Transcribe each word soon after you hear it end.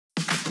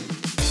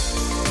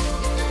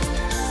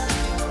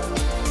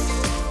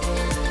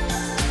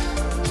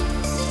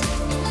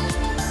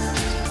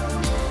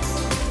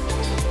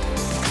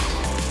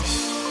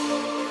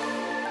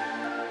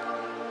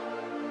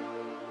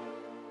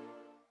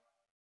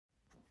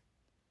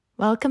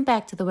Welcome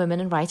back to the Women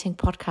in Writing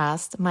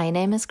podcast. My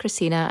name is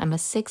Christina. I'm a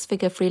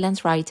six-figure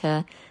freelance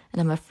writer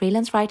and I'm a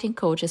freelance writing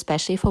coach,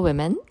 especially for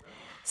women.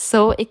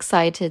 So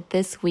excited.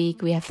 This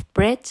week we have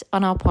Britt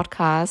on our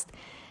podcast.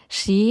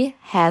 She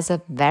has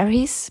a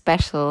very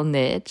special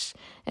niche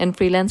in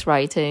freelance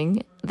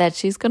writing that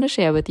she's going to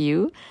share with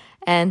you,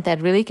 and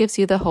that really gives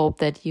you the hope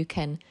that you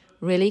can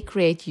really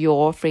create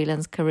your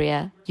freelance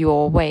career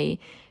your way.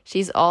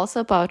 She's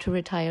also about to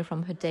retire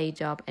from her day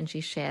job, and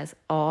she shares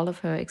all of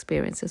her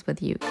experiences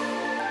with you.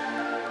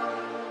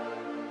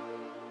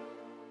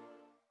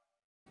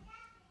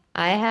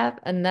 I have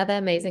another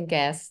amazing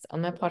guest on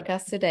my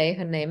podcast today.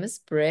 Her name is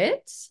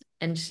Britt,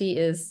 and she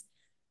is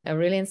a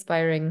really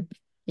inspiring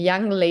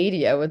young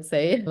lady, I would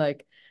say.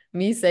 Like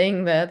me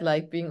saying that,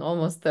 like being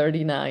almost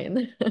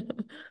 39.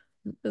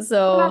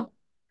 So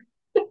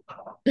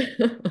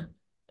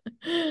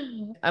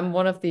I'm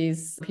one of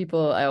these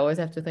people I always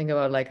have to think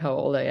about like how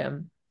old I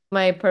am.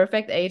 My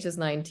perfect age is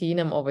 19.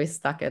 I'm always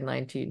stuck at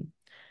 19.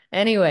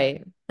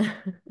 Anyway,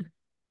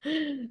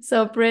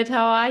 so Britt,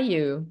 how are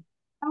you?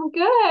 I'm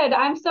good.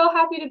 I'm so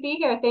happy to be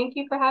here. Thank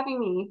you for having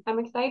me. I'm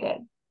excited.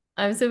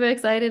 I'm super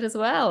excited as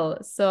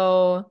well.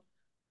 So,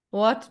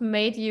 what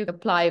made you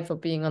apply for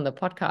being on the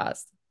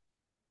podcast?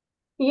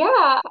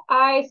 Yeah,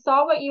 I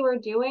saw what you were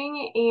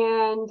doing,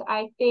 and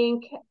I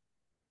think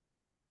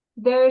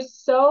there's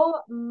so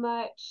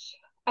much.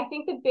 I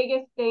think the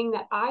biggest thing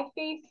that I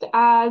faced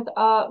as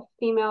a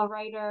female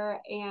writer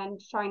and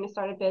trying to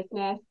start a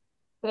business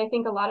that I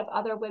think a lot of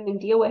other women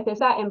deal with is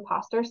that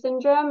imposter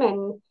syndrome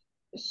and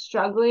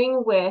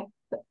struggling with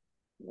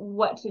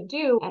what to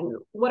do and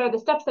what are the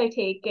steps I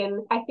take.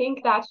 And I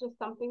think that's just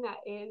something that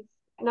is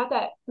not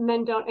that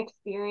men don't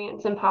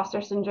experience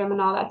imposter syndrome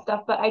and all that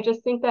stuff, but I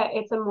just think that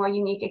it's a more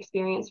unique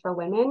experience for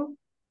women.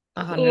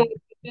 A And hundred.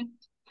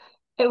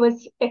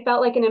 it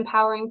felt like an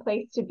empowering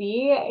place to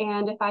be.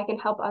 And if I can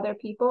help other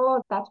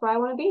people, that's where I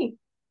want to be.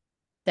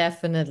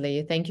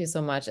 Definitely. Thank you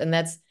so much. And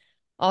that's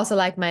also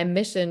like my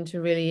mission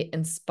to really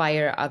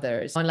inspire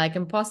others. On like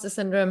imposter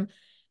syndrome,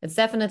 it's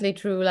definitely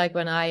true. Like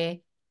when I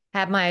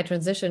had my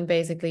transition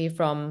basically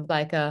from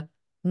like a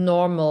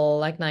normal,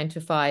 like 9 to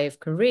 5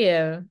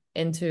 career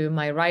into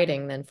my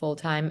writing then full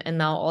time. And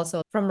now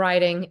also from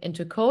writing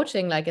into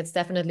coaching, like it's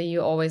definitely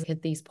you always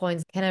hit these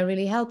points. Can I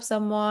really help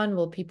someone?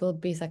 Will people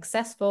be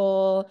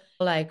successful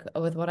like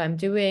with what I'm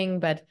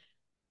doing? But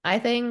I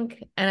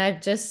think, and I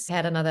just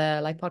had another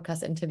like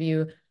podcast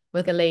interview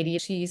with a lady.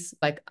 She's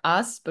like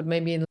us, but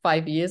maybe in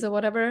 5 years or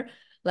whatever.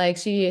 Like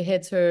she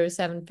hits her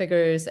 7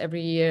 figures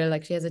every year.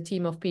 Like she has a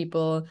team of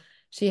people.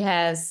 She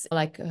has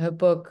like her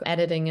book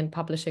editing and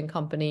publishing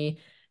company,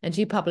 and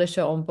she published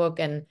her own book.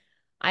 And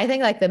I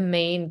think like the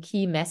main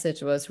key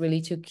message was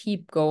really to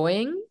keep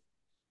going.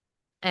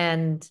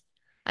 And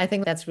I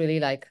think that's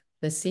really like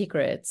the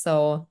secret.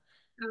 So,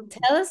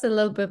 tell us a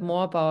little bit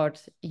more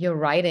about your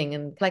writing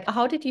and like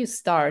how did you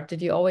start?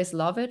 Did you always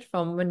love it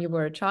from when you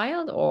were a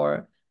child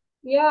or?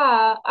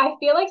 Yeah, I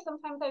feel like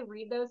sometimes I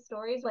read those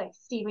stories like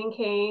Stephen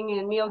King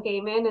and Neil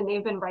Gaiman, and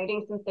they've been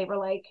writing since they were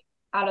like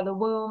out of the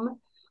womb.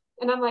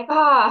 And I'm like,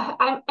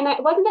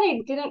 it wasn't that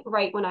I didn't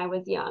write when I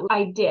was young.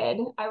 I did.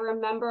 I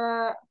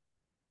remember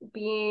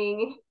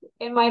being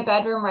in my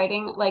bedroom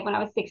writing, like when I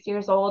was 6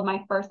 years old,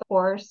 my first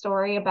horror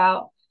story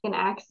about an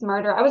axe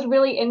murder. I was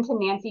really into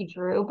Nancy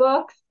Drew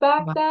books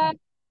back Wow. then.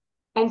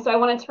 And so I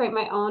wanted to write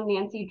my own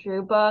Nancy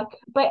Drew book.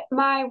 But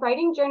my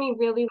writing journey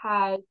really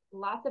has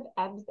lots of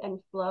ebbs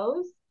and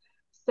flows.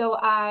 So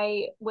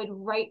I would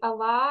write a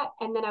lot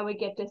and then I would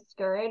get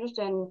discouraged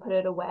and put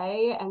it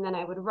away. And then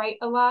I would write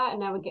a lot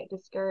and I would get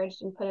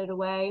discouraged and put it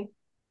away.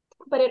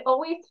 But it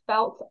always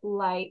felt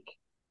like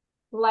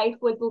life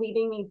was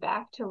leading me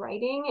back to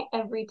writing.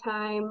 Every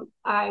time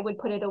I would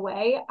put it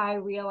away, I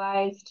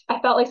realized I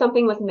felt like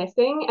something was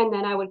missing. And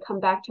then I would come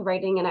back to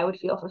writing and I would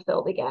feel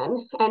fulfilled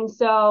again. And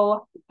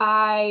so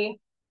I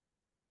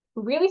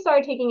really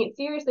started taking it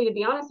seriously, to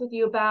be honest with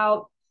you,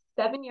 about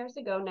 7 years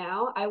ago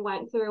now. I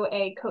went through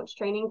a coach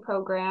training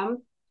program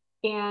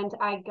and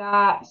I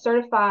got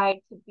certified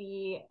to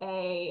be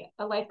a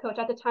life coach.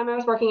 At the time, I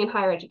was working in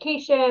higher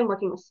education,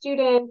 working with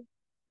students.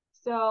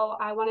 So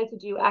I wanted to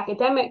do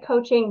academic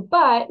coaching,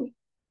 but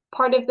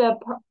part of the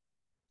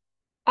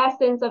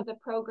essence of the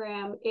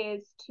program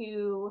is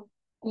to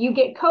you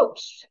get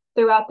coached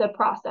throughout the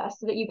process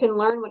so that you can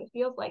learn what it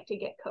feels like to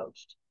get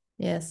coached.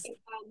 Yes. And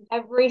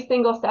every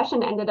single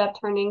session ended up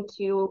turning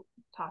to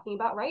talking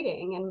about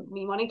writing and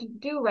me wanting to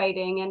do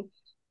writing. And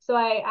so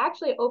I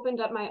actually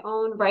opened up my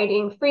own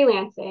writing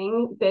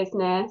freelancing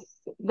business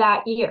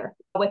that year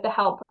with the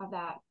help of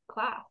that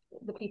class,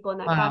 the people in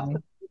that class Wow.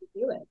 could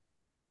do it.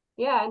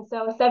 Yeah, and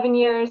so 7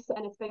 years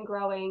and it's been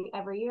growing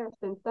every year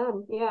since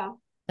then. Yeah.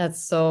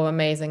 That's so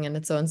amazing and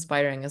it's so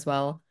inspiring as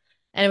well.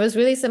 And it was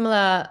really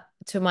similar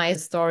to my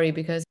story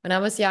because when I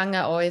was young,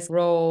 I always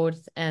wrote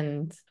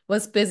and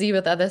was busy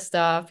with other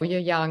stuff. When you're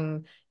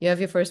young, you have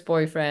your first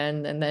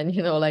boyfriend, and then,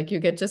 like you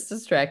get just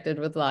distracted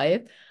with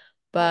life.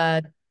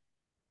 But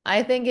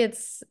I think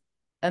it's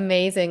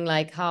amazing,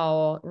 like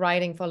how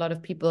writing for a lot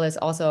of people is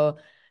also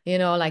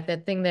like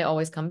that thing they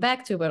always come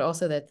back to, but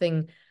also that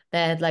thing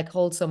that like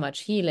holds so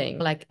much healing,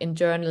 like in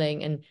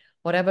journaling and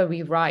whatever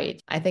we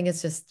write. I think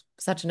it's just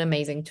such an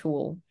amazing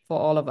tool for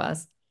all of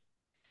us.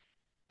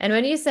 And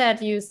when you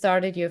said you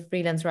started your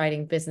freelance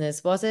writing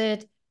business, was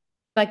it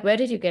like where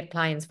did you get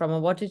clients from or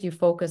what did you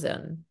focus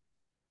on?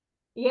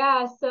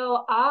 Yeah,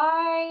 so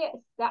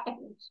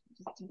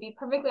just to be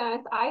perfectly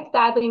honest, I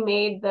sadly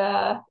made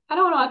I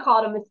don't want to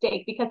call it a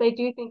mistake because I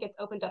do think it's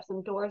opened up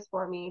some doors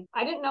for me.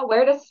 I didn't know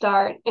where to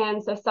start.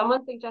 And so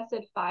someone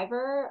suggested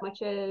Fiverr,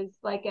 which is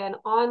like an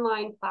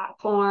online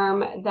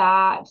platform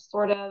that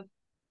sort of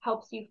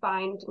helps you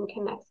find and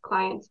connects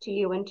clients to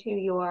you and to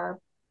your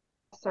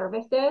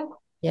services.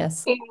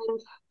 Yes. And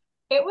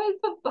it was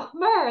a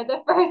bummer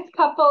the first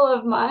couple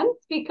of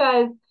months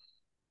because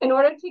in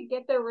order to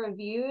get the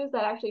reviews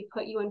that actually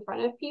put you in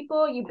front of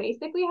people, you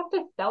basically have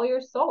to sell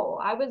your soul.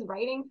 I was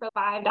writing for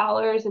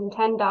 $5 and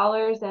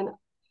 $10 and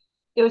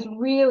it was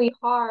really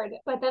hard.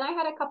 But then I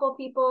had a couple of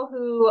people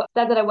who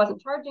said that I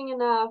wasn't charging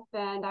enough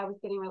and I was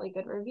getting really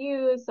good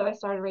reviews. So I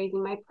started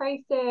raising my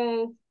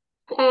prices.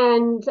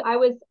 And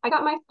I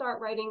got my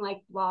start writing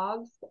like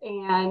blogs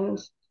and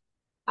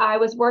I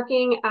was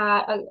working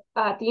at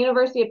the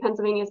University of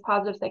Pennsylvania's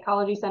Positive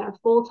Psychology Center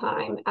full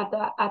time at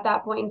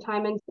that point in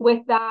time, and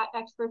with that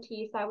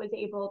expertise, I was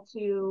able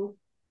to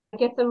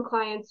get some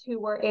clients who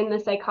were in the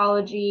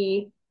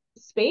psychology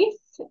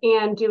space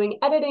and doing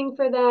editing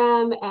for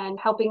them and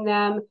helping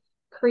them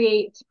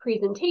create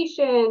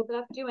presentations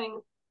and doing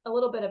a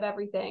little bit of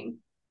everything.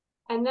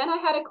 And then I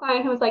had a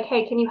client who was like,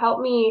 "Hey, can you help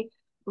me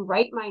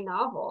write my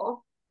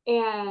novel?"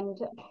 And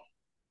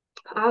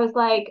I was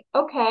like,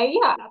 okay,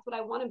 yeah, that's what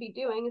I want to be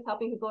doing is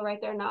helping people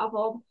write their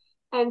novel.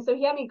 And so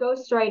he had me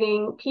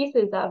ghostwriting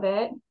pieces of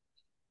it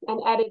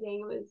and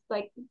editing. It was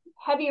like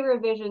heavy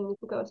revision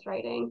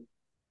ghostwriting.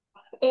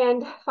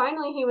 And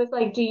finally, he was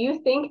like, do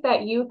you think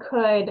that you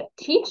could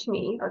teach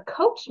me or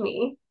coach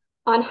me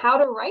on how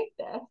to write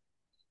this?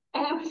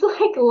 And it was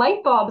like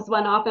light bulbs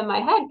went off in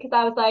my head because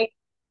I was like,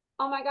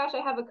 oh my gosh,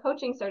 I have a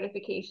coaching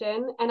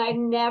certification. And I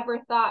never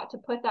thought to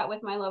put that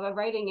with my love of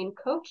writing and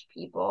coach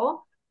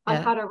people on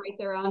Yeah. how to write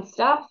their own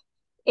stuff.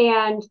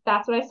 And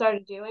that's what I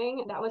started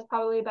doing. That was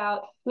probably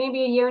about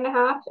maybe a year and a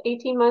half,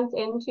 18 months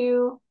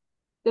into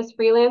this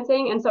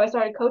freelancing. And so I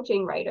started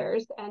coaching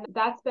writers. And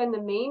that's been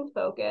the main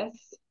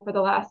focus for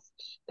the last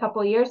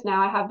couple of years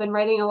now. I have been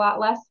writing a lot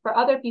less for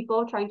other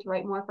people, trying to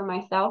write more for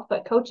myself,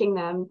 but coaching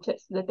them so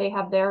that they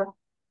have their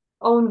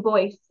own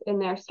voice in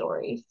their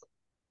stories.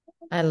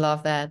 I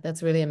love that.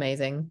 That's really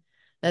amazing.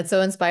 That's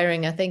so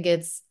inspiring. I think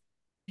it's,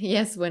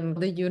 yes, when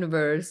the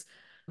universe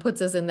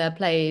puts us in that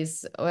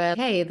place where,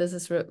 hey, this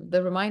is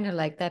the reminder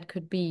like that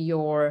could be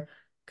your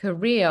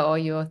career or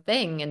your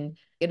thing, and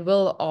it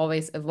will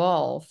always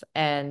evolve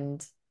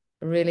and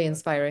really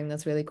inspiring.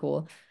 That's really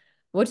cool.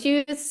 Would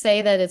you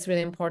say that it's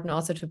really important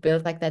also to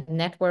build like that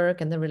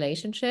network and the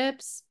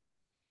relationships?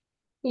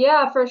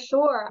 Yeah, for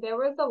sure. There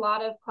was a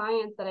lot of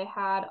clients that I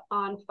had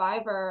on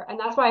Fiverr, and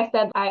that's why I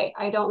said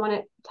I don't want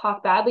to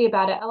talk badly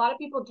about it. A lot of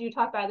people do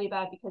talk badly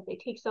about it because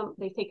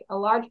they take a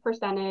large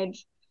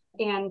percentage,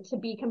 and to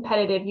be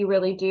competitive, you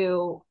really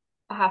do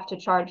have to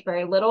charge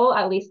very little,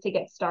 at least to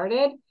get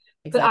started.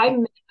 But I Exactly.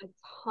 met a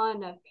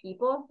ton of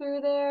people through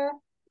there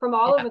from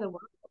all Yeah. over the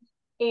world.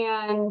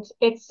 And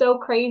it's so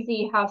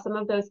crazy how some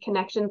of those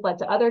connections led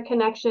to other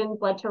connections,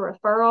 led to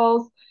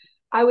referrals.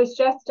 I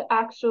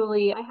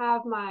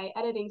have my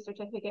editing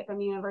certificate from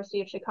the University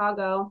of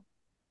Chicago,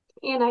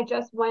 and I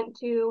just went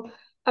to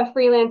a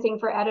freelancing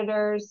for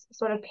editors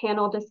sort of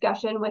panel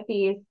discussion with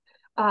these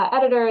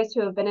editors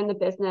who have been in the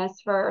business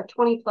for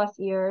 20 plus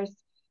years.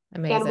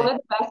 And one Amazing. of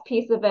the best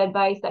pieces of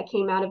advice that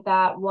came out of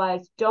that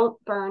was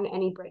don't burn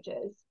any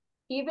bridges.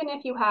 Even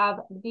if you have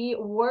the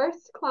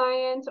worst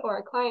client or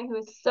a client who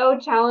is so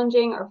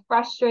challenging or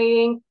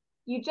frustrating,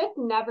 you just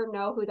never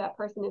know who that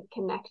person is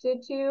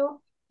connected to.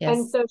 And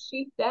Yes. so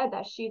she said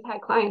that she's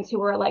had clients who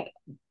were like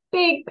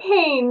big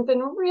pains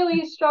and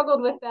really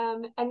struggled with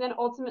them. And then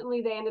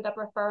ultimately they ended up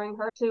referring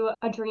her to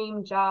a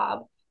dream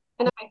job.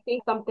 And I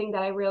think something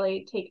that I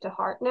really take to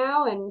heart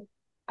now. And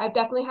I've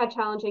definitely had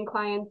challenging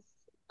clients,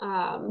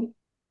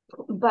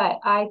 but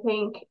I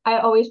think I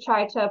always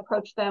try to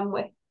approach them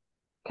with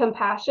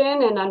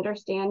compassion and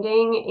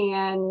understanding.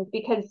 And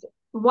because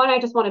one, I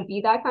just want to be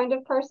that kind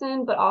of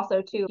person, but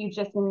also two, you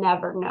just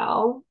never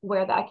know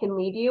where that can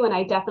lead you. And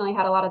I definitely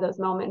had a lot of those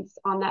moments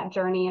on that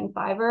journey in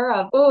Fiverr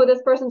of, oh,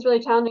 this person's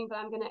really challenging, but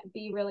I'm going to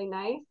be really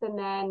nice. And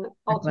then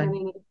Exactly.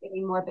 ultimately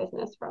getting more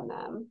business from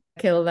them.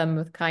 Kill them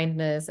with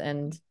kindness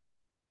and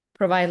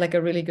provide like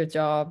a really good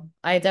job.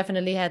 I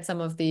definitely had some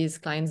of these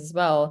clients as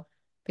well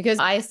because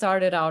I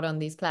started out on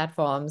these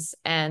platforms.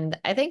 And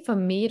I think for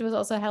me, it was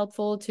also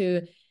helpful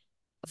to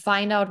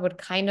find out what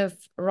kind of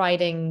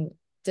writing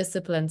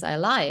disciplines I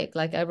like.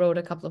 Like I wrote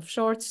a couple of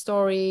short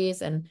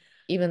stories and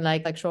even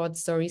like short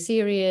story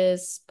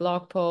series,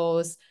 blog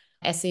posts,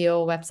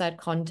 SEO, website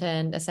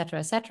content, etc.,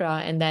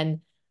 etc. And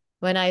then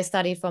when I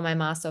studied for my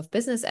Master of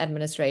Business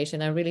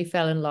Administration, I really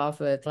fell in love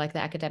with like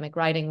the academic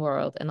writing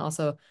world and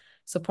also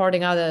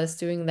supporting others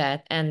doing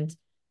that. And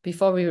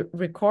before we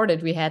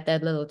recorded, we had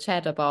that little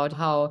chat about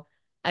how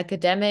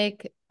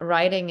academic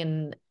writing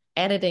and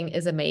editing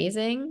is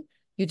amazing.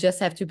 You just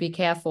have to be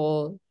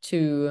careful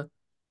to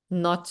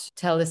not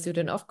tell the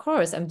student, of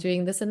course, I'm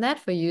doing this and that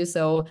for you.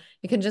 So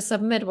you can just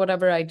submit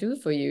whatever I do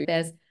for you.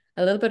 There's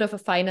a little bit of a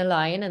finer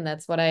line. And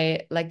that's what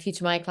I like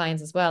teach my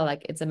clients as well.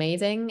 Like it's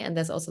amazing. And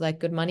there's also like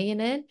good money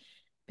in it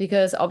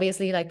because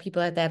obviously like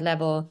people at that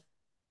level,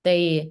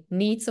 they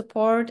need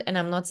support. And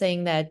I'm not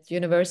saying that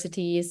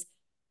universities,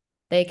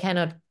 they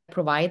cannot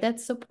provide that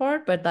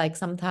support, but like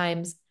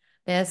sometimes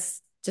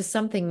there's just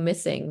something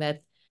missing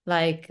that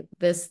like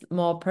this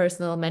more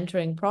personal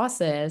mentoring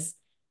process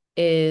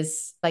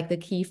is like the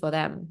key for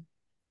them.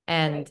 Right.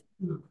 And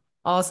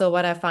also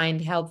what I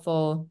find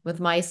helpful with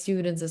my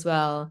students as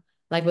well,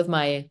 like with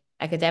my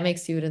academic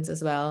students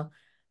as well,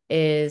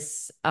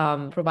 is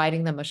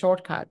providing them a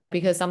shortcut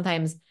because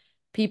sometimes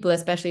people,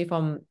 especially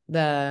from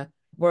the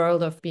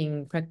world of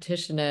being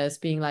practitioners,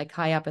 being like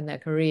high up in their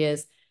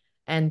careers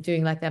and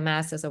doing like their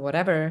masters or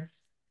whatever,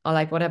 or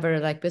like whatever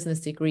like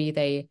business degree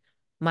they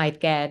might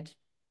get,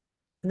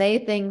 they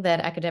think that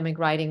academic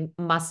writing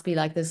must be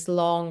like this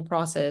long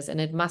process and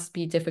it must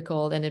be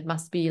difficult and it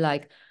must be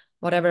like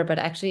whatever, but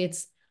actually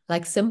it's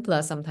like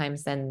simpler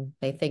sometimes than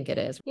they think it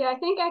is. Yeah, I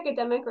think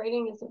academic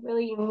writing is a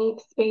really unique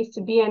space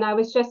to be in. I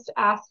was just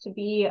asked to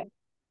be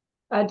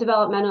a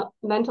developmental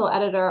mental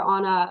editor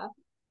on a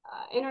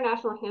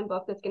international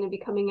handbook that's going to be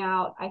coming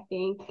out, I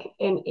think,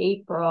 in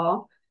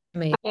April.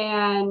 Amazing.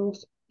 And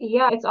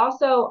yeah, it's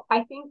also,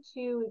 I think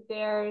too,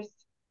 there's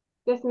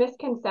this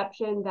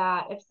misconception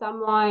that if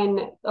someone,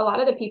 a lot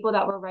of the people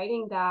that were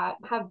writing that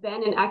have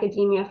been in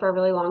academia for a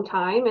really long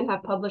time and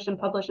have published and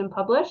published and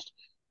published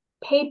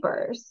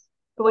papers.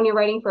 But when you're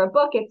writing for a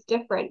book, it's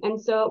different.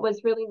 And so it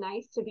was really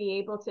nice to be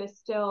able to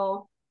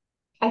still,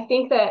 I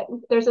think that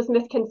there's this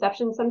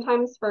misconception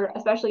sometimes for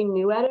especially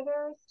new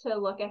editors to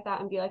look at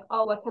that and be like,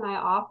 oh, what can I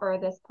offer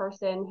this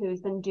person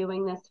who's been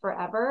doing this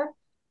forever?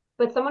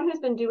 But someone who's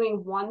been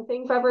doing one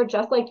thing forever,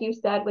 just like you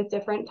said, with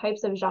different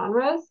types of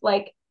genres,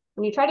 like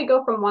when you try to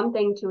go from one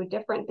thing to a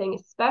different thing,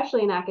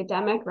 especially in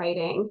academic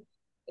writing,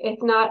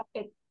 it's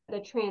the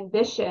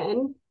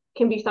transition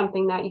can be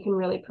something that you can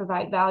really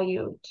provide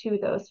value to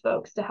those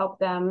folks to help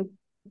them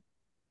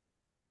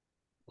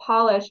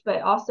polish,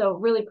 but also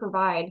really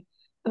provide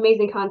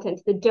amazing content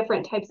to the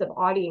different types of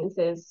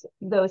audiences,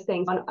 those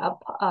things on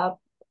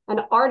an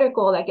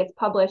article that gets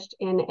published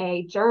in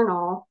a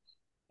journal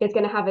is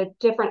going to have a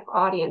different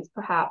audience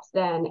perhaps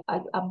than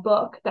a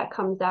book that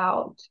comes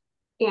out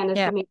and is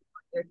Yeah. maybe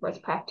geared towards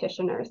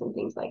practitioners and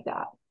things like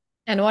that.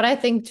 And what I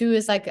think too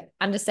is like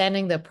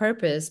understanding the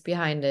purpose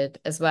behind it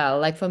as well.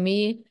 Like for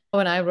me,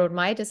 when I wrote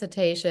my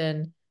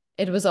dissertation,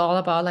 it was all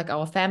about like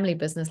our family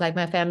business. Like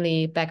my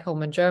family back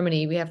home in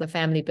Germany, we have a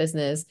family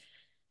business.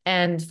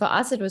 And for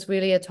us, it was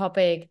really a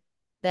topic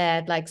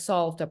that like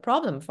solved a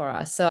problem for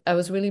us. So I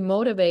was really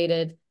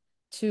motivated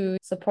to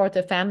support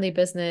the family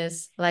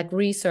business, like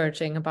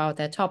researching about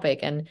that topic.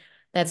 And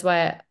that's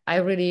why I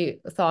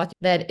really thought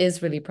that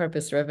is really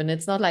purpose driven.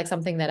 It's not like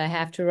something that I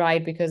have to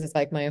write because it's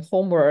like my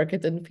homework.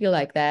 It didn't feel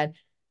like that.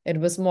 It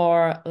was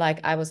more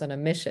like I was on a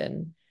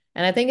mission.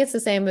 And I think it's the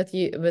same with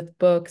you with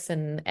books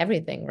and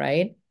everything,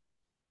 right?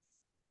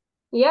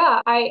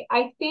 Yeah,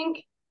 I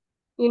think,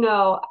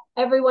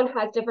 everyone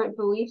has different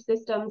belief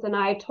systems and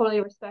I totally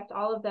respect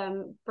all of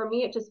them. For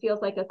me, it just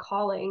feels like a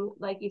calling,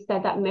 like you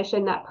said, that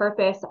mission, that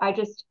purpose. I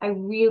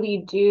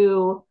really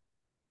do.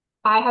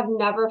 I have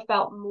never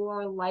felt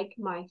more like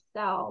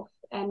myself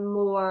and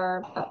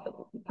more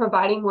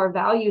providing more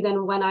value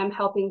than when I'm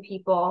helping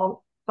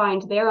people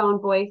find their own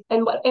voice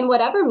and what in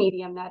whatever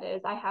medium that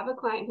is. I have a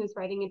client who's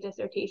writing a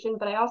dissertation,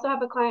 but I also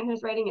have a client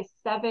who's writing a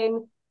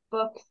 7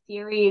 book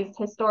series,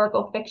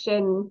 historical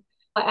fiction.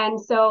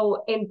 And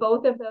so in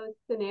both of those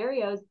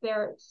scenarios,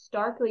 they're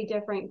starkly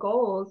different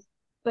goals,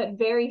 but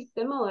very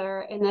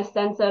similar in the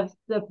sense of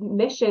the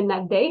mission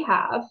that they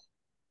have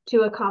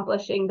to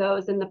accomplishing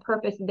those and the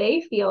purpose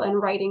they feel in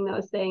writing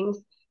those things.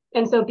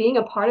 And so being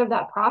a part of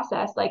that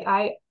process,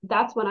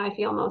 that's when I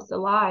feel most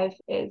alive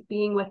is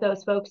being with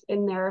those folks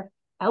in their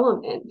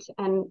element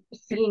and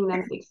seeing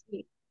them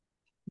succeed.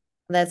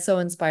 That's so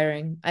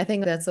inspiring. I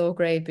think that's so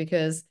great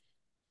because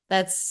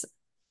that's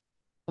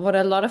what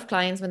a lot of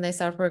clients when they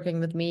start working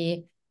with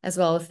me as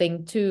well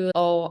think too.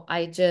 Oh,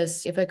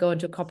 if I go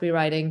into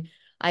copywriting,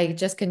 I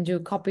just can do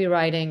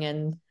copywriting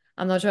and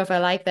I'm not sure if I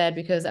like that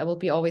because I will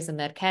be always in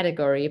that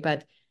category,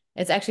 but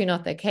it's actually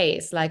not the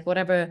case. Like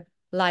whatever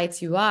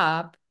lights you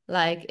up,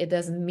 like it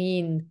doesn't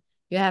mean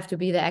you have to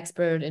be the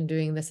expert in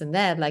doing this and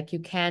that. Like you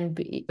can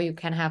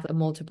have a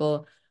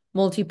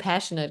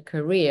multi-passionate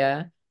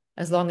career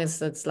as long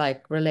as it's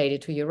like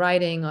related to your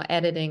writing or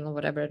editing or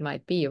whatever it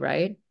might be,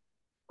 right?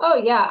 Oh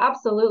yeah,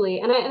 absolutely.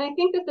 And I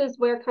think this is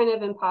where kind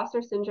of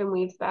imposter syndrome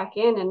weaves back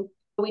in. And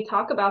we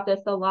talk about this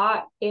a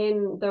lot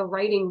in the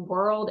writing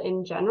world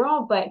in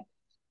general, but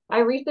I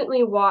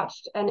recently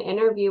watched an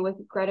interview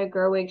with Greta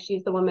Gerwig.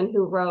 She's the woman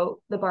who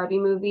wrote the Barbie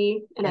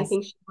movie, and I Yes.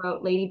 think she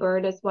wrote Lady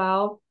Bird as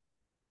well.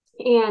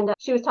 And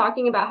she was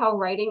talking about how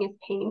writing is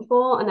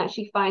painful and that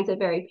she finds it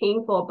very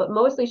painful, but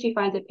mostly she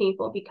finds it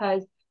painful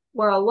because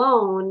we're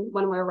alone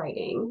when we're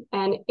writing.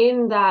 And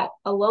in that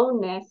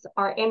aloneness,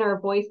 our inner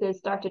voices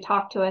start to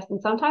talk to us.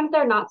 And sometimes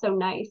they're not so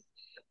nice.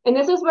 And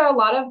this is where a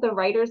lot of the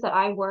writers that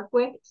I work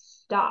with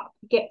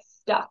get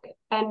stuck.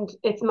 And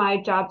it's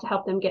my job to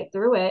help them get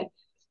through it.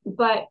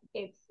 But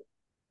it's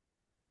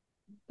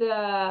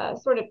the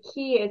sort of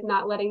key is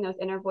not letting those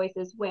inner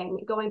voices win.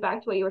 Going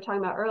back to what you were talking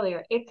about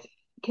earlier, it's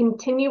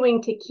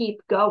continuing to keep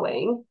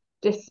going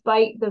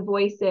despite the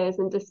voices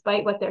and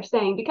despite what they're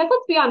saying. Because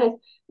let's be honest,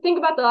 think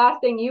about the last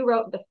thing you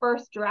wrote the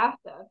first draft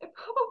of. It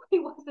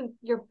probably wasn't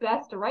your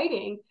best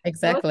writing. Most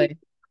Exactly. people's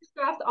first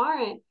drafts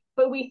aren't.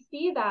 But we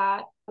see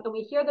that and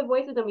we hear the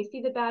voices and we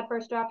see the bad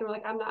first draft and we're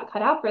like, I'm not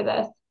cut out for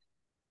this.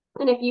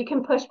 And if you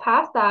can push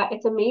past that,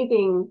 it's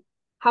amazing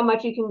how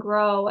much you can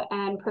grow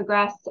and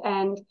progress.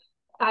 And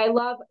I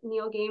love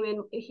Neil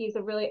Gaiman. He's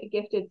a really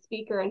gifted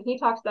speaker, and he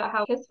talks about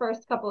how his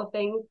first couple of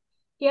things,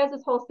 he has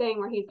this whole saying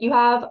where you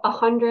have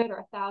 100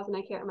 or 1,000,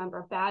 I can't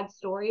remember, bad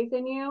stories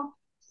in you.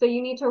 So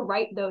you need to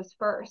write those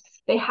first.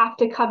 They have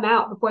to come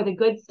out before the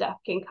good stuff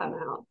can come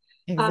out.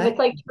 It's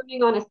like Exactly.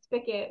 turning on a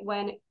spigot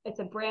when it's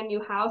a brand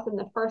new house and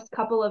the first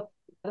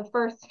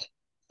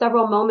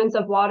several moments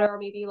of water, or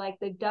maybe like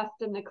the dust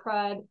and the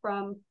crud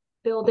from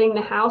building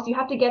the house. You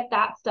have to get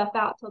that stuff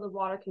out till the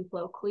water can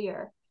flow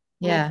clear.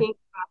 And I Yeah. think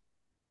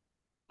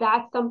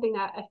that's something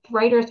that if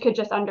writers could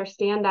just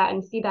understand that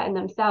and see that in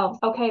themselves.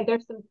 Okay,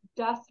 there's some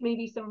dust,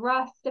 maybe some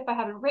rust if I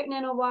haven't written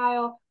in a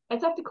while. I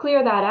just have to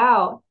clear that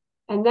out.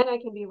 And then I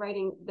can be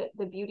writing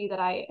the beauty that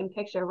I am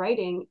picture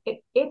writing.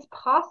 It's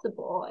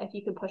possible if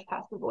you can push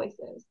past the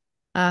voices.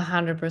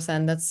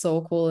 100%. That's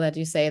so cool that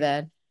you say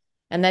that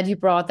and that you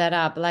brought that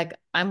up. Like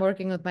I'm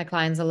working with my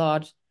clients a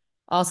lot,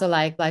 also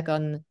like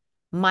on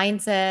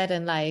mindset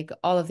and like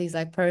all of these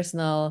like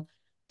personal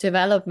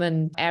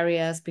development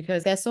areas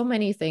because there's so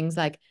many things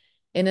like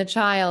in a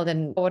child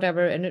and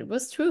whatever. And it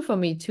was true for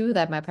me too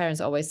that my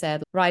parents always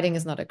said writing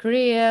is not a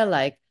career,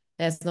 like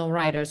there's no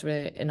writers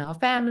really in our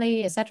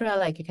family, etc.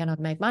 Like you cannot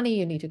make money,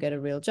 you need to get a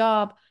real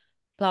job,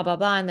 blah blah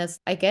blah. And that's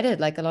I get it.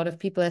 Like a lot of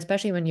people,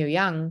 especially when you're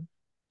young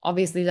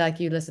obviously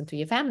like you listen to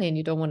your family and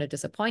you don't want to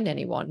disappoint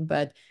anyone,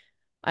 but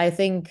I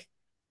think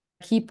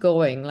keep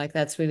going, like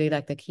that's really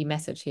like the key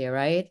message here,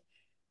 right?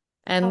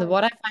 And Oh,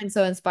 what I find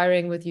so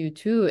inspiring with you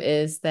too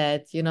is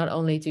that you not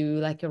only do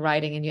like your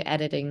writing and your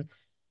editing,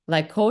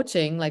 like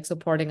coaching, like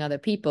supporting other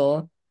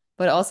people,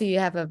 but also you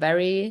have a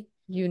very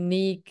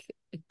unique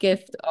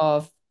gift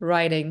of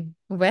writing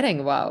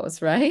wedding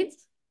vows, right?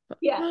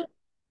 yeah.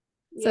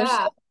 So Yeah.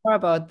 share more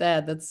about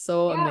that. That's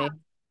so Yeah. amazing.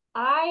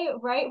 I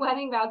write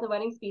wedding vows and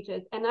wedding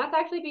speeches, and that's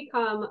actually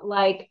become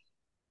like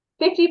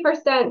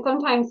 50%,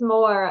 sometimes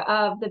more,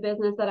 of the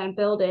business that I'm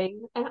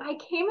building. And I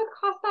came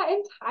across that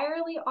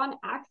entirely on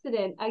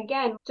accident.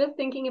 Again, just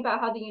thinking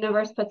about how the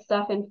universe puts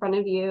stuff in front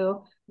of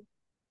you.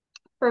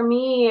 For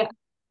me,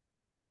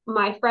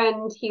 my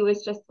friend, he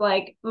was just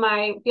like,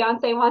 my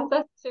fiance wants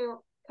us to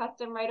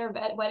custom write our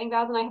wedding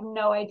vows, and I have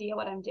no idea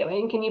what I'm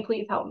doing. Can you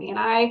please help me? And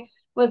I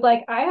was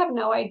like, I have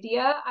no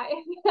idea. I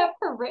have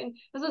never written,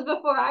 this was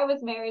before I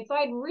was married. So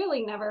I'd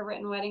really never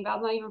written wedding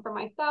vows, not even for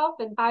myself.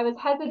 And I was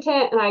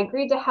hesitant and I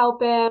agreed to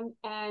help him.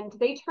 And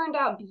they turned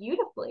out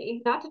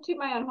beautifully, not to toot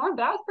my own horn,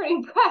 but I was pretty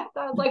impressed.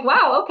 I was like,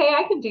 wow, okay,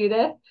 I can do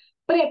this.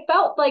 But it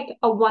felt like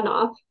a one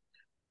off.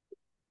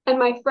 And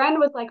my friend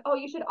was like, oh,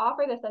 you should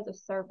offer this as a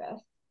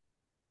service.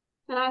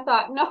 And I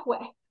thought, no way.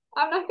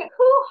 I'm not gonna,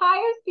 who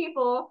hires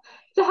people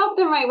to help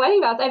them write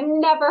wedding vows? I've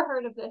never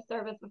heard of this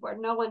service before.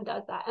 No one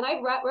does that. And I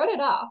wrote it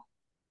off.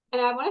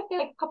 And I want to say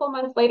like a couple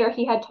months later,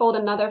 he had told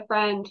another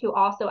friend who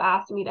also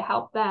asked me to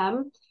help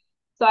them.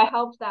 So I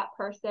helped that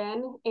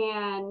person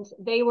and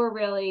they were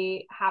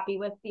really happy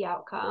with the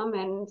outcome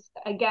and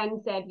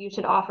again said, you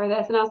should offer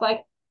this. And I was like,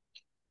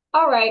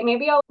 all right,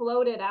 maybe I'll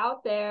float it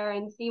out there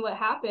and see what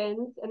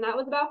happens. And that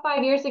was about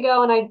 5 years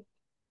ago. And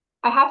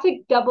I have to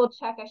double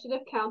check. I should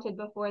have counted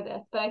before this,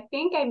 but I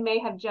think I may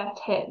have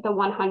just hit the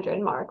 100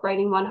 mark,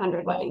 writing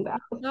 100 wedding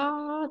vows.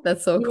 Oh,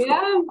 that's so cool.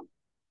 Yeah.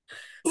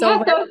 So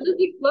Yeah. So it just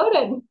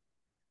exploded.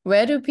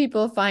 where do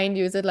people find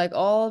you? Is it like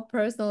all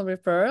personal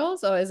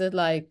referrals or is it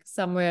like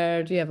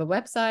somewhere, do you have a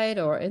website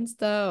or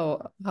Insta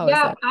or how is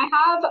Yeah. that? I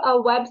have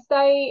a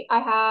website. I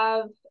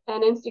have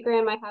an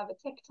Instagram. I have a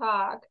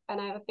TikTok and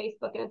I have a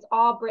Facebook and it's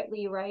all Britt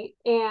Leigh, right?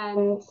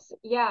 And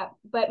yeah,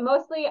 but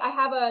mostly I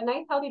have a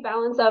nice healthy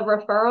balance of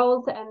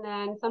referrals. And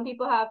then some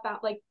people have found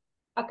like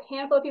a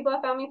handful of people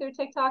have found me through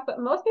TikTok, but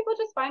most people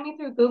just find me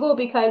through Google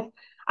because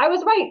I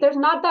was right. There's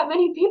not that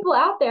many people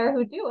out there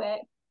who do it.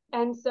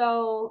 And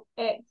so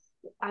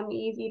I'm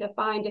easy to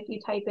find if you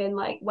type in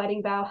like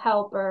wedding vow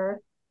help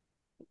or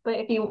but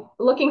if you are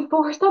looking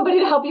for somebody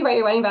to help you write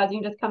your wedding vows,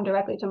 you can just come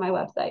directly to my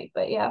website.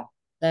 But yeah,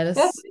 That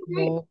that's is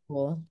great. so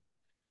cool.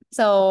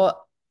 So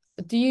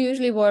do you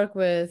usually work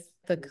with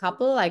the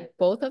couple, like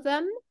both of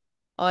them?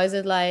 Or is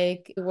it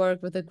like you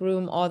work with the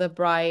groom or the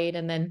bride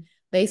and then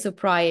they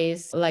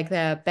surprise like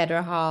their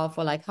better half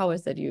or like how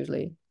is that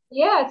usually?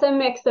 Yeah, it's a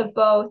mix of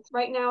both.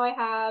 Right now I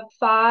have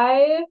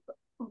five,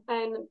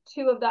 and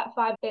two of that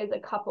five is a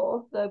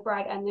couple, the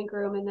bride and the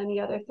groom, and then the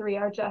other three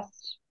are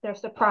just they're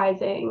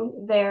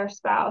surprising their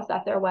spouse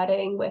at their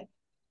wedding with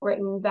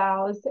written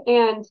vows.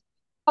 And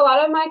a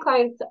lot of my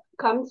clients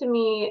come to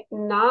me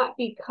not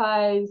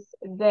because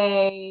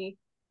they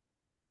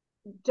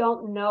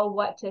don't know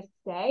what to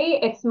say.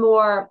 It's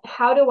more,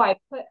 how do I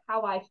put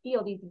how I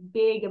feel, these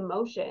big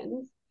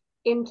emotions,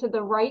 into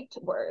the right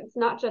words,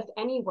 not just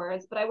any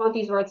words, but I want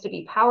these words to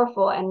be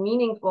powerful and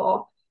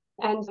meaningful.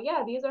 And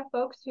yeah, these are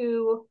folks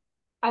who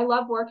I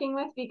love working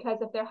with because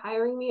if they're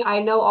hiring me,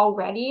 I know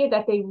already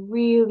that they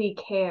really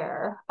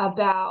care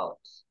about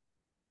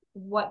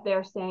what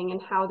they're saying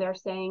and how they're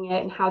saying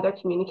it and how they're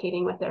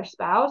communicating with their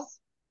spouse.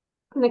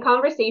 And the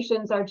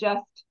conversations are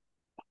just,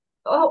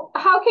 oh,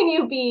 how can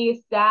you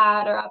be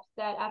sad or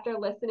upset after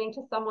listening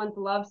to someone's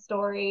love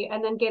story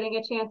and then getting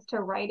a chance to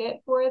write it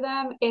for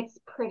them? It's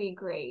pretty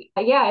great.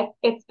 Yeah,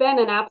 it's been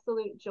an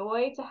absolute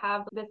joy to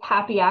have this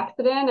happy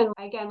accident. And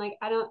again, like,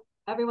 I don't,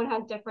 everyone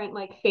has different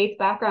like faith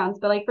backgrounds,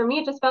 but like for me,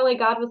 it just felt like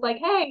God was like,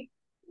 hey,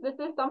 this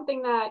is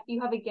something that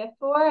you have a gift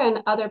for,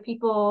 and other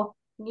people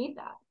need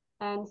that.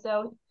 And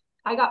so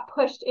I got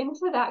pushed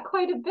into that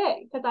quite a bit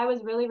because I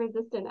was really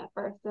resistant at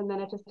first, and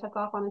then it just took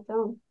off on its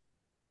own.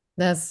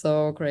 That's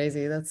so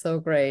crazy. That's so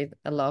great.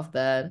 I love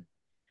that.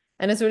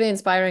 And it's really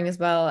inspiring as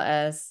well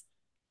as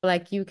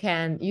like you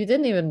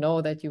didn't even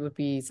know that you would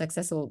be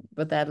successful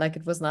with that. Like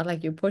it was not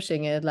like you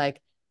pushing it,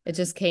 like it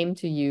just came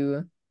to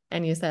you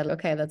and you said,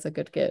 okay, that's a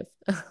good gift.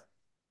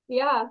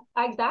 Yeah,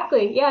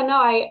 exactly. Yeah,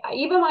 no,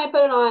 even when I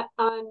put it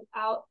on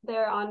out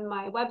there on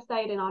my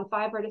website and on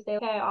Fiverr to say,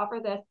 okay, I offer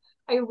this,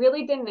 I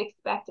really didn't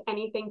expect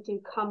anything to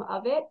come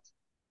of it.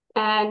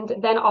 And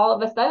then all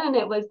of a sudden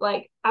it was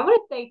like, I want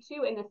to say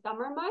too, in the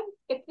summer months,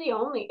 it's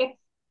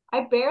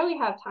I barely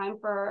have time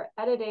for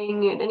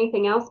editing and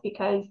anything else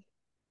because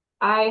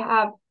I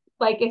have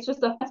like it's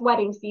just a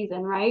wedding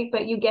season, right?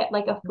 But you get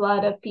like a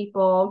flood of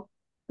people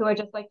who are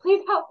just like,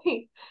 please help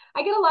me.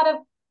 I get a lot of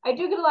I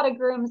do get a lot of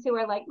grooms who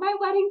are like, my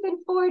wedding's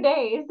in 4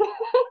 days.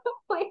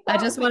 Please I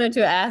help just me. wanted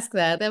to ask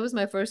that. That was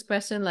my first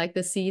question, like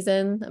the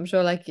season. I'm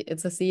sure like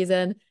it's a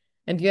season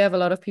and you have a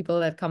lot of people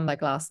that come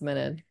like last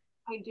minute.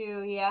 I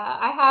do, yeah.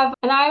 I have,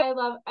 and I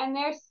love, and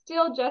they're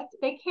still just,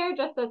 they care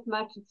just as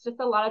much. It's just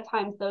a lot of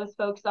times those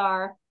folks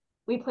are,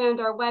 we planned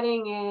our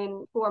wedding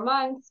in 4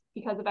 months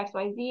because of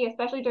XYZ,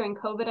 especially during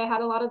COVID. I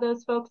had a lot of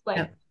those folks like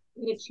Yeah.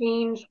 to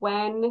change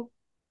when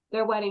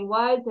their wedding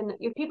was. And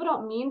if people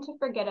don't mean to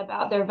forget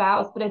about their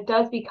vows, but it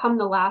does become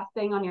the last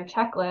thing on your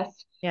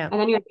checklist. Yeah. And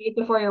then you're days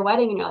before your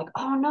wedding and you're like,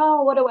 oh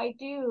no, what do I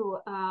do?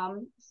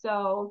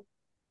 So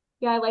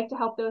yeah, I like to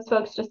help those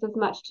folks just as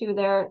much too.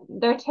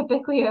 They're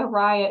typically a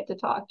riot to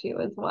talk to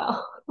as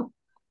well.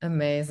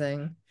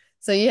 Amazing.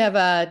 So you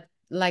have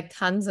like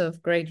tons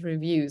of great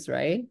reviews,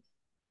 right?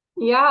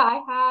 Yeah,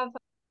 I have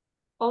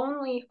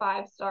only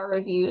 5-star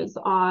reviews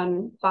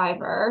on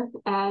Fiverr,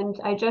 and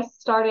I just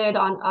started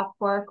on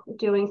Upwork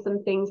doing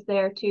some things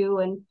there too.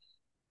 And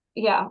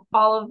yeah,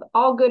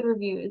 all good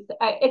reviews.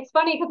 It's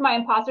funny because my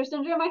imposter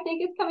syndrome I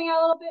think is coming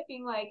out a little bit,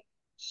 being like,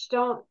 Shh,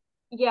 don't.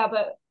 Yeah,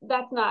 but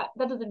that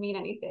doesn't mean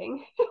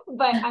anything.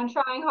 But I'm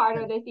trying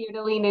harder this year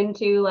to lean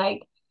into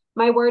like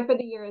my word for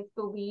the year is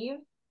believe,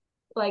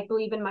 like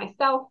believe in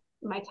myself,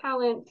 my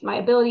talents, my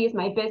abilities,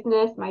 my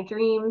business, my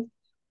dreams.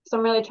 So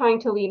I'm really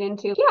trying to lean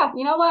into, yeah,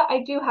 you know what?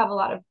 I do have a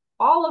lot of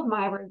all of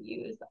my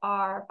reviews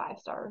are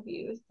 5-star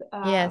reviews.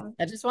 Yes,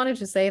 I just wanted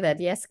to say that.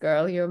 Yes,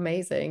 girl, you're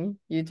amazing.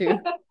 You do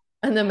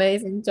an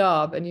amazing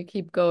job and you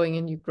keep going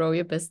and you grow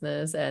your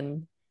business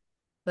and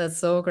that's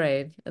so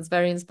great. It's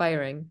very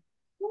inspiring.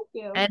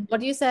 Thank you. And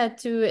what you said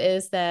too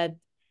is that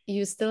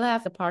you still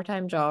have the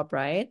part-time job,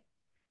 right?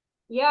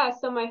 Yeah,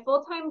 so my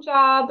full-time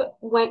job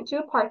went to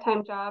a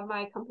part-time job.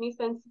 My company's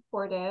been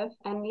supportive,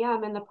 and yeah,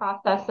 I'm in the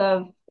process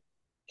of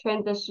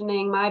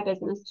transitioning my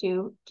business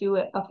to do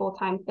it a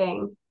full-time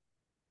thing.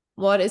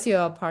 What is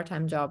your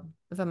part-time job,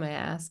 if I may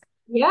ask?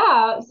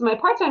 Yeah, so my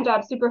part-time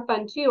job's super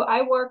fun too.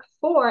 I work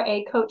for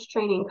a coach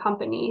training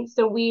company.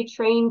 So we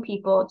train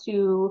people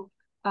to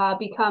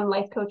become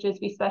life coaches.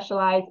 We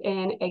specialize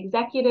in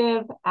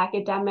executive,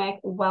 academic,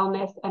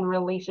 wellness, and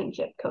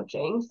relationship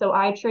coaching. So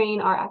I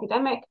train our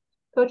academic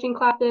coaching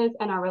classes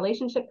and our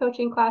relationship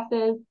coaching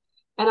classes.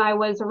 And I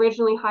was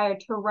originally hired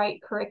to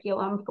write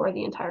curriculum for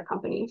the entire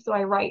company. So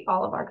I write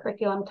all of our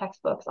curriculum,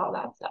 textbooks, all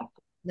that stuff.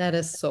 That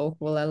is so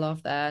cool. I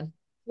love that.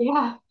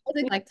 Yeah.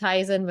 It like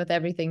ties in with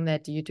everything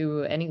that you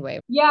do anyway.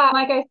 Yeah,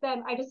 like I said,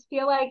 I just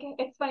feel like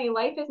it's funny.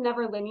 Life is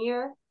never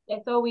linear.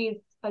 It's always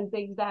a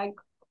zigzag.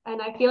 And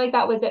I feel like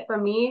that was it for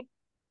me.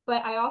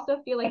 But I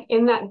also feel like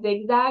in that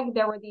zigzag,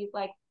 there were these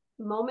like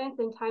moments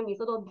in time, these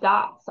little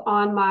dots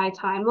on my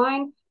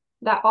timeline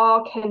that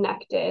all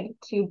connected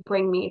to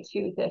bring me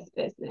to this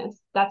business.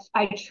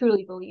 I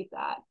truly believe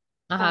that.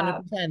 A hundred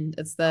Uh, percent.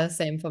 It's the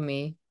same for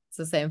me. It's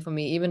the same for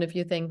me. Even if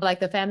you think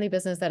like the family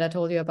business that I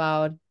told you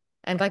about,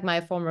 and like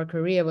my former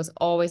career was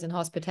always in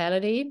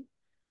hospitality. mhm.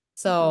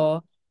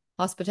 So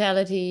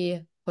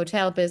hospitality,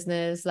 hotel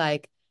business,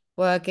 like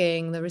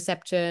working the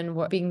reception,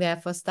 being there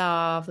for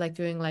staff, like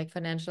doing like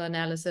financial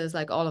analysis,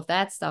 like all of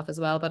that stuff as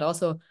well, but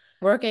also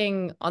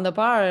working on the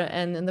bar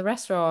and in the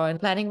restaurant and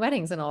planning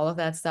weddings and all of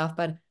that stuff.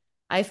 But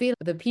I feel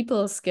the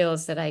people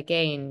skills that I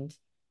gained,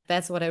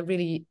 that's what I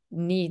really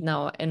need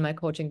now in my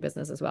coaching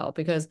business as well.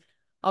 Because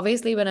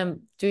obviously, when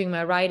I'm doing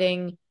my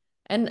writing,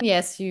 and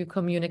yes, you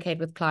communicate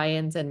with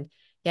clients, and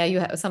yeah,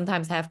 you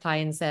sometimes have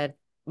clients that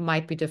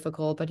might be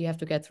difficult, but you have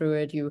to get through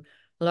it. You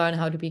learn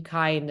how to be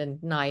kind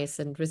and nice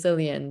and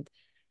resilient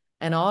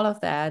and all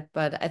of that.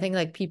 But I think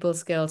like people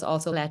skills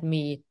also led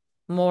me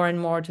more and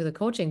more to the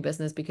coaching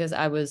business because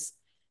I was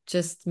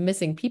just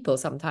missing people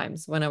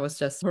sometimes when I was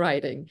just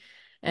writing.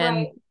 And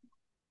Right.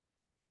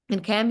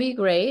 it can be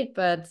great,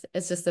 but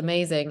it's just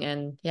amazing.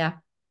 And yeah,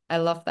 I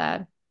love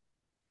that.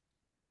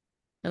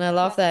 And I Yeah.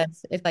 love that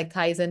it like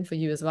ties in for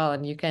you as well.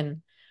 And you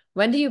can,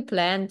 when do you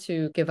plan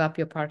to give up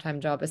your part-time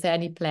job? Is there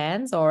any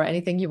plans or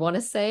anything you want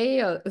to say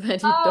or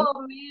that you don't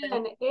Oh say?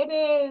 man, it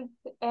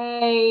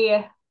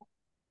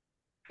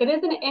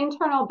is an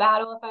internal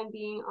battle if I'm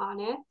being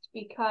honest,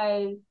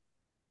 because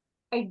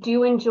I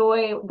do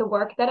enjoy the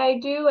work that I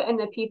do and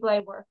the people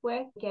I work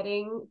with.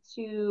 Getting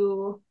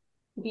to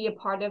be a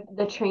part of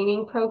the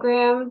training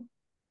program.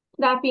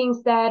 That being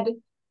said,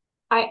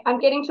 I'm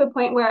getting to a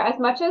point where, as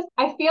much as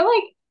I feel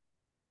like,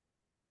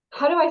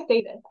 how do I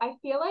say this? I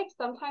feel like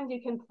sometimes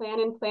you can plan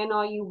and plan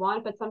all you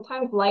want, but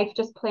sometimes life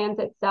just plans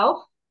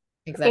itself.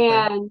 Exactly.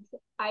 And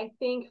I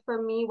think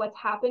for me, what's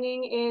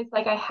happening is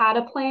like I had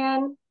a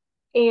plan,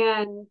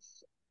 and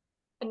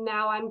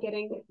now I'm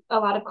getting a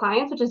lot of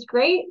clients, which is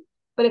great,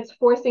 but it's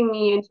forcing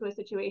me into a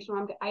situation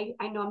where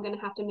I know I'm going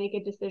to have to make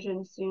a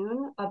decision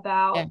soon Yeah.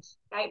 about,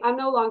 I'm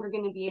no longer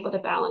going to be able to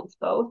balance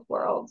both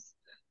worlds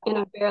in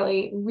a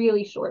fairly,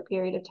 really short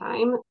period of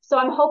time. So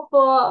I'm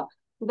hopeful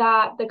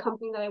that the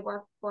company that I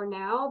work for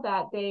now,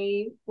 that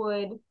they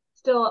would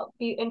still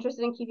be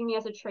interested in keeping me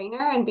as a trainer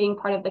and being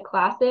part of the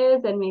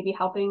classes and maybe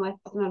helping with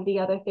some of the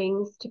other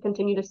things to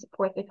continue to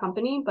support the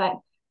company. But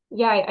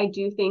yeah, I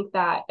do think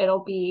that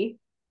it'll be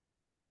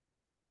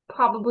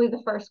probably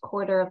the first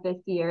quarter of this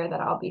year that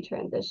I'll be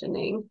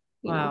transitioning,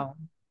 you know. Wow.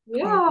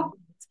 Yeah,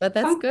 Congrats. But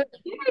that's I'm good.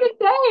 scared to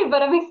say,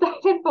 but I'm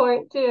excited for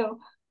it too.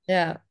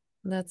 Yeah,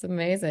 that's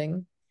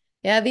amazing.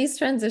 Yeah, these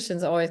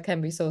transitions always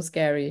can be so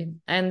scary.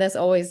 And there's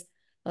always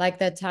like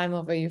that time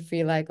of where you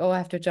feel like, oh, I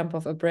have to jump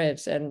off a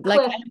bridge and like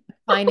Cliff. kind of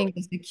finding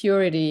the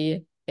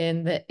security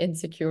in the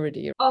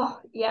insecurity. Oh,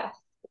 yes.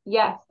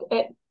 Yes.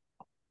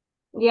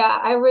 Yeah,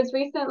 I was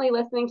recently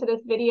listening to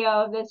this video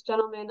of this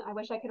gentleman. I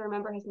wish I could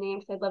remember his name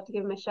because I'd love to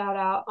give him a shout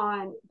out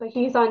on, but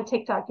he's on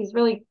TikTok. He's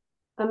really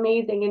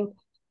amazing. And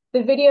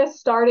the video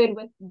started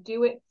with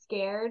 "do it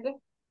scared."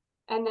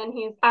 And then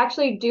he's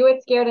actually "do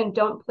it scared and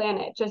don't plan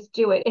it. Just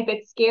do it. If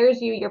it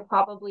scares you, you're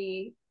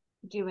probably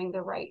doing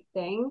the right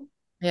thing."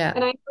 Yeah,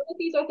 And I know that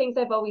these are things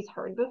I've always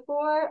heard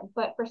before,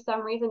 but for some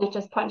reason it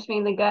just punched me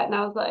in the gut. And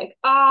I was like,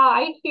 ah,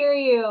 I hear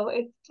you.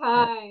 It's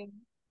yeah. time.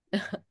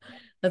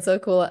 That's so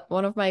cool.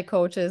 One of my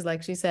coaches,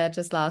 like she said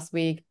just last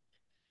week,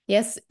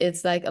 yes,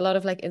 it's like a lot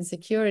of like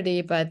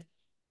insecurity, but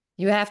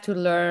you have to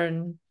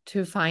learn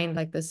to find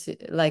like this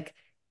like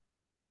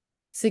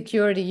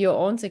security, your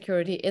own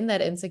security in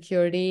that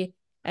insecurity.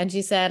 And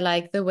she said,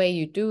 like, the way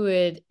you do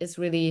it is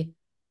really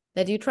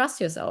that you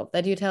trust yourself,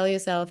 that you tell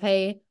yourself,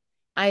 hey,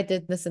 I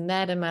did this and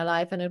that in my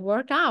life and it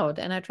worked out.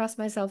 And I trust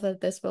myself that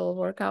this will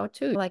work out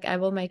too. Like, I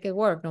will make it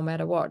work no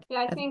matter what.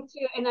 Yeah, I think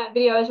too, in that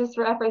video I was just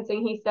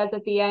referencing, he says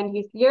at the end,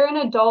 you're an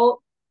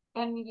adult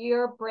and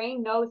your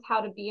brain knows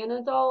how to be an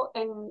adult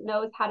and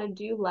knows how to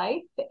do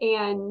life.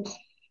 And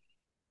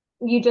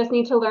you just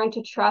need to learn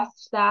to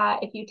trust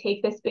that if you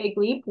take this big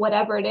leap,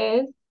 whatever it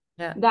is,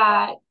 Yeah.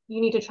 that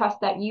you need to trust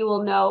that you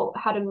will know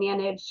how to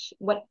manage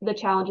what the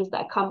challenges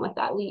that come with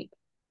that leap.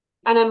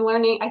 And I'm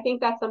learning, I think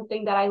that's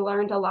something that I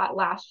learned a lot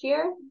last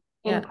year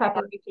in Yeah.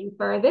 preparation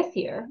for this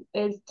year,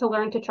 is to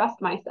learn to trust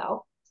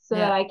myself so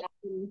that Yeah. I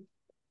can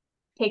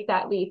take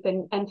that leap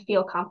and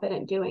feel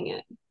confident doing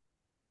it.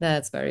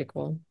 That's very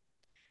cool.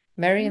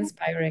 Very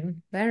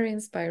inspiring. Very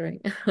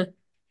inspiring.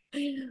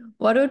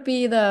 What would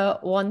be the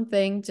one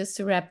thing, just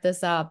to wrap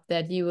this up,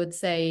 that you would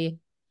say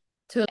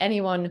to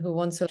anyone who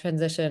wants to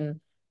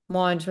transition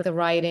more into the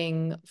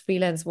writing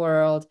freelance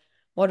world?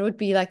 What would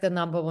be like the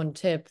number one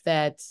tip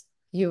that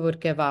you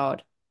would give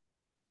out?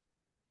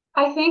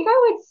 I think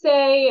I would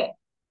say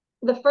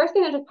the first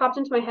thing that just popped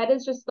into my head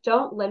is just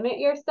don't limit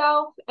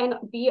yourself and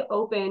be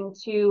open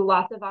to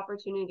lots of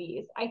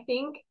opportunities. I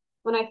think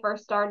when I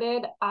first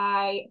started,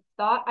 I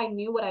thought I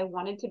knew what I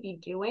wanted to be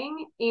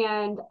doing.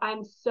 And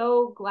I'm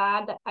so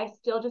glad that I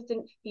still just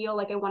didn't feel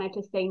like I wanted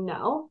to say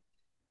no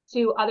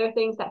to other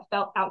things that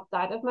felt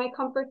outside of my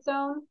comfort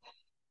zone.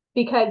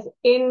 Because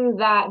in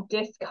that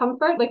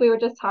discomfort, like we were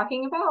just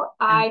talking about,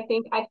 Yeah. I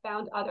think I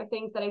found other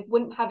things that I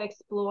wouldn't have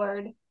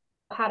explored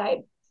had I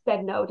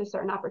said no to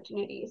certain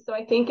opportunities. So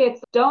I think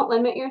it's don't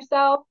limit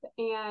yourself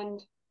and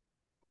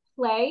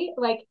play.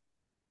 Like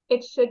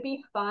it should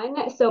be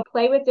fun. So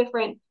play with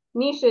different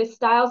niches,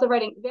 styles of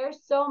writing. There's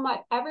so much.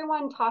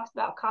 Everyone talks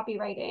about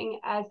copywriting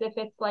as if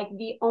it's like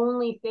the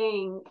only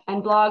thing,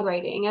 and blog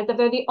writing as if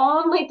they're the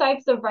only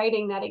types of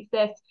writing that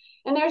exist.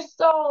 And there's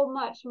so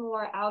much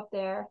more out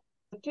there.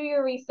 Do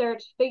your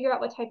research, figure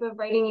out what type of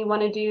writing you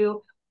want to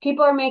do.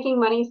 People are making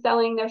money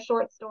selling their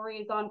short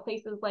stories on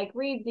places like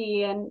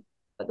Reedsy and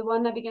the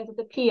one that begins with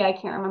a P, I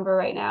can't remember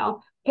right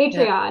now, Yeah.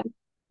 Patreon.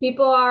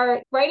 People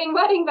are writing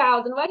wedding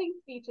vows and wedding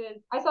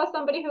speeches. I saw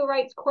somebody who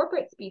writes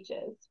corporate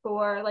speeches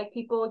for like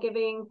people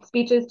giving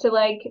speeches to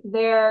like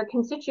their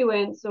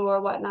constituents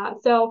or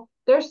whatnot. So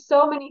there's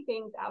so many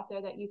things out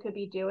there that you could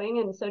be doing.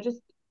 And so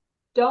just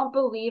don't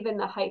believe in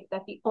the hype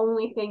that the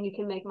only thing you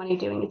can make money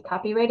doing is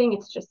copywriting.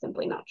 It's just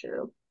simply not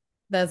true.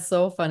 That's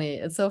so funny.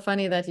 It's so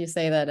funny that you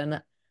say that.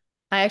 And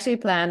I actually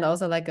planned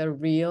also like a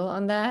reel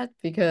on that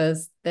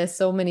because there's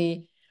so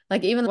many,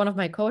 like even one of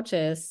my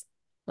coaches,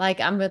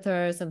 like I'm with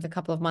her since a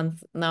couple of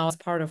months now as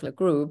part of the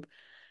group.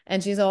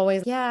 And she's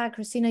always, yeah,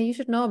 Christina, you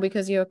should know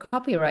because you're a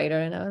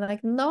copywriter. And I was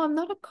like, no, I'm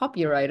not a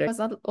copywriter. It's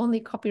not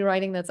only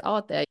copywriting that's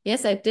out there.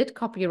 Yes, I did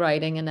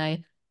copywriting and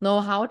I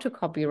know how to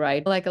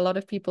copyright. Like a lot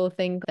of people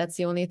think that's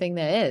the only thing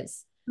there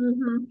is.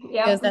 Yep.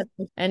 Because that,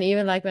 and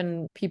even like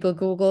when people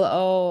Google,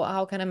 oh,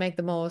 how can I make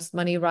the most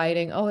money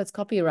writing? Oh, it's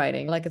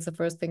copywriting. Like it's the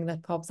first thing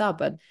that pops up.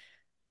 But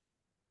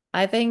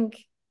I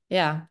think,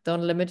 yeah,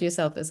 don't limit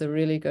yourself is a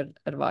really good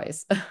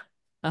advice.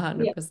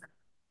 100%.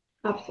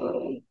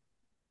 Absolutely.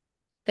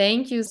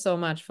 Thank you so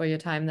much for your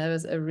time. That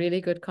was a really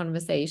good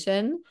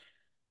conversation.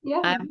 Yeah.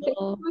 I Thank you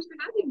so will much for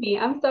having me.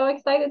 I'm so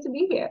excited to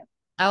be here.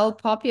 I'll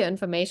pop your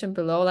information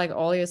below, like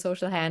all your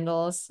social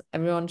handles.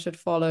 Everyone should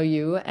follow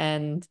you.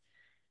 And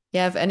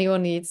yeah, if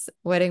anyone needs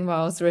wedding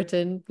vows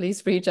written,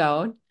 please reach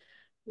out.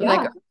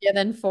 Like Yeah. earlier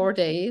than 4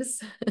 days,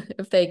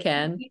 if they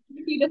can.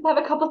 If you just have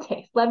a couple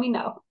days, let me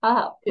know. I'll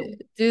help.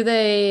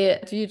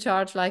 Do you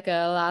charge like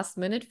a last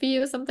minute fee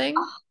or something?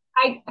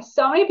 I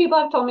so many people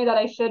have told me that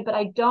I should, but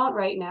I don't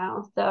right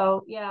now.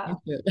 So yeah,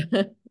 You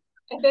should.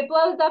 if it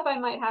blows up, I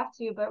might have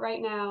to. But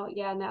right now,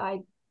 yeah, no,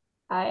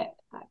 I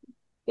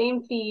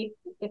same fee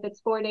if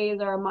it's 4 days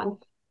or a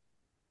month.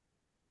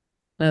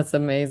 That's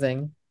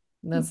amazing.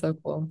 That's so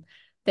cool.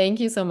 Thank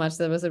you so much.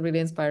 That was a really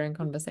inspiring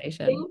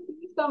conversation. Thank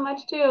you so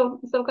much too.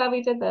 I'm so glad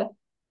we did this.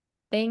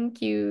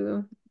 Thank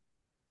you.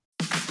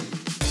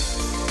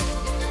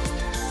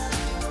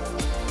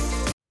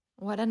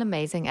 What an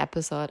amazing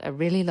episode. I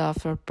really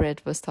loved what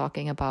Britt was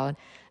talking about,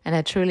 and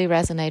I truly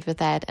resonate with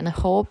that. And I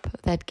hope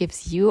that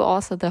gives you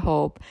also the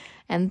hope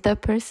and the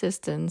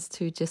persistence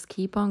to just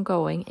keep on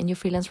going in your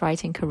freelance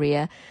writing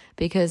career,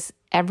 because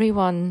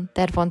everyone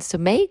that wants to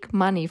make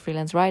money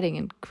freelance writing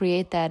and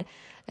create that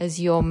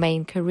as your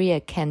main career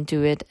can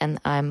do it. And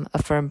I'm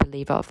a firm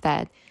believer of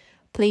that.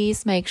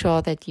 Please make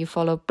sure that you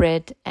follow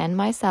Britt and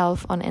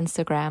myself on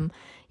Instagram.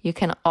 You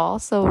can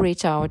also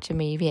reach out to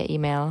me via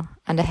email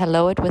under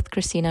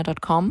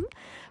hello@withchristina.com.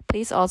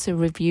 Please also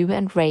review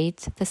and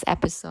rate this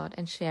episode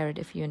and share it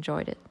if you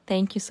enjoyed it.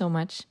 Thank you so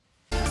much.